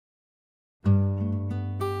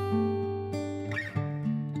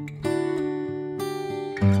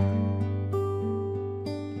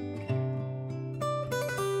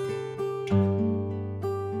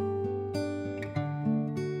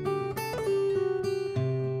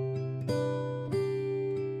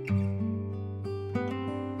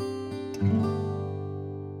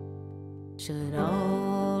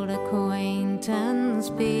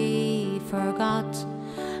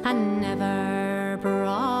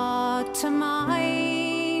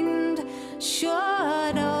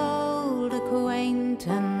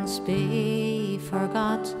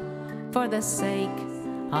for the sake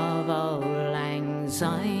of Auld Lang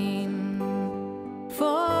Syne, for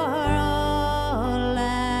Auld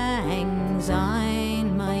Lang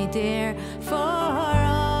Syne, my dear, for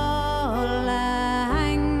Auld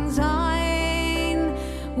Lang Syne.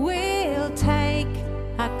 We'll take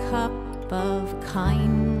a cup of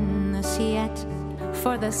kindness yet,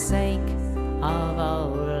 for the sake of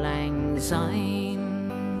Auld Lang Syne.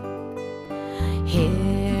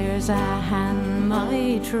 Here's a hand,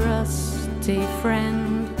 my trusty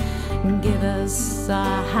friend, give us a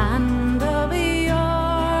hand of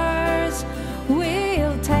yours.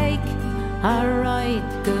 We'll take a right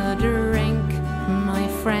good drink, my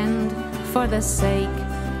friend, for the sake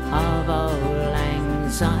of Auld Lang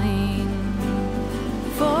Syne,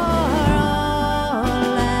 for Auld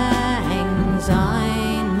Lang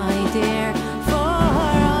Syne, my dear, for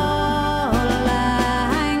Auld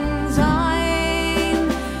Lang Syne.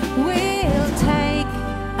 We'll take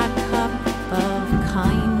a cup of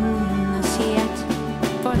kindness yet,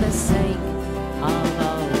 for the sake of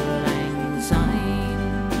Auld Lang Syne.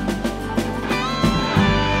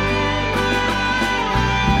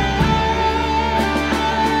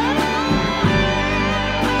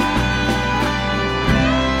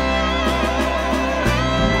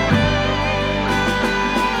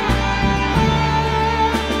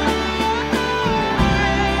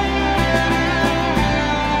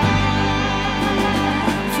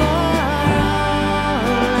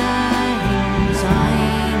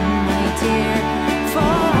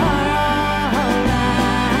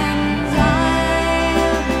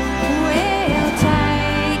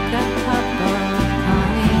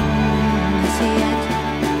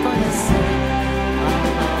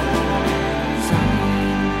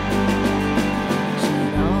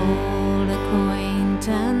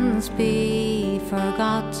 Be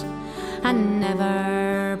forgot and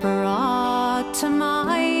never brought to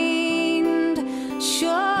mind.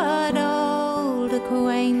 Should old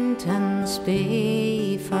acquaintance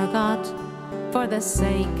be forgot, for the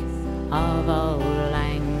sake of Auld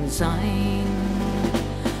Lang Syne,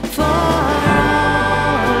 for